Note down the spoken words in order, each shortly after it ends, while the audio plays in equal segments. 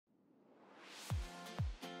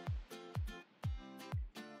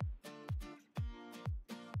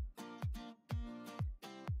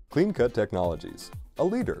CleanCut Technologies, a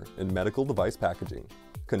leader in medical device packaging,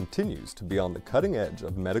 continues to be on the cutting edge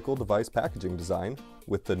of medical device packaging design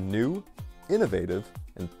with the new, innovative,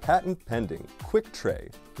 and patent-pending Quick Tray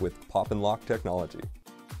with pop and lock technology.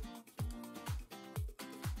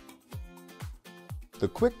 The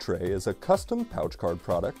Quick Tray is a custom pouch card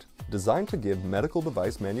product designed to give medical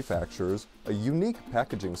device manufacturers a unique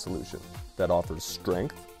packaging solution that offers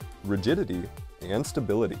strength, rigidity, and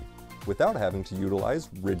stability without having to utilize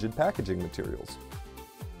rigid packaging materials.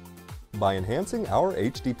 By enhancing our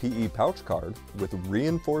HDPE pouch card with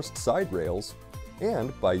reinforced side rails,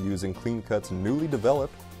 and by using CleanCut's newly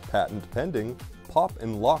developed, patent-pending pop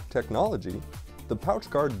and lock technology, the pouch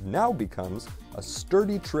card now becomes a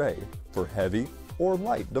sturdy tray for heavy or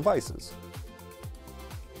light devices.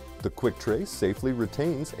 The Quick Tray safely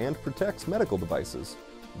retains and protects medical devices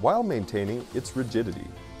while maintaining its rigidity,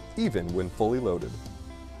 even when fully loaded.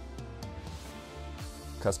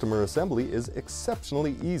 Customer assembly is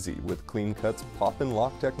exceptionally easy with CleanCut's pop and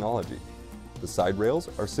lock technology. The side rails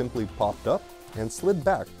are simply popped up and slid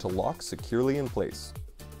back to lock securely in place.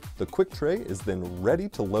 The Quick Tray is then ready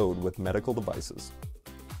to load with medical devices.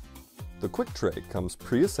 The Quick Tray comes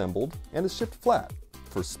pre-assembled and is shipped flat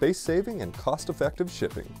for space-saving and cost-effective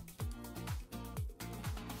shipping.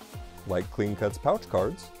 Like CleanCut's pouch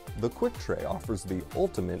cards, the Quick Tray offers the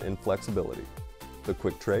ultimate in flexibility. The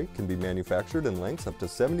Quick Tray can be manufactured in lengths up to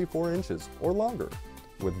 74 inches or longer,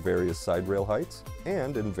 with various side rail heights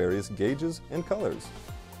and in various gauges and colors.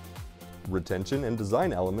 Retention and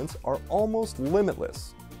design elements are almost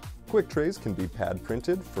limitless. Quick Trays can be pad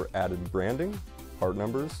printed for added branding, part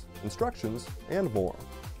numbers, instructions, and more.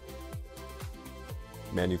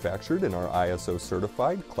 Manufactured in our ISO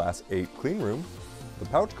certified Class 8 cleanroom, the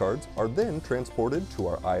pouch cards are then transported to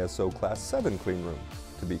our ISO Class 7 cleanroom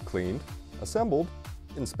to be cleaned, assembled,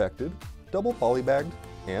 inspected, double polybagged,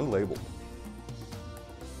 and labeled.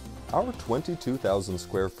 Our 22,000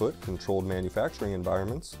 square foot controlled manufacturing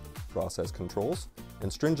environments, process controls,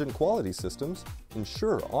 and stringent quality systems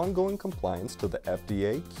ensure ongoing compliance to the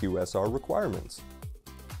FDA QSR requirements.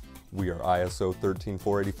 We are ISO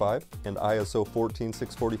 13485 and ISO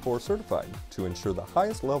 14644 certified to ensure the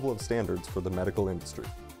highest level of standards for the medical industry.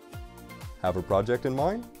 Have a project in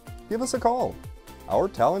mind? Give us a call. Our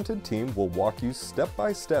talented team will walk you step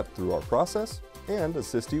by step through our process and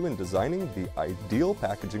assist you in designing the ideal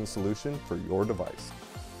packaging solution for your device.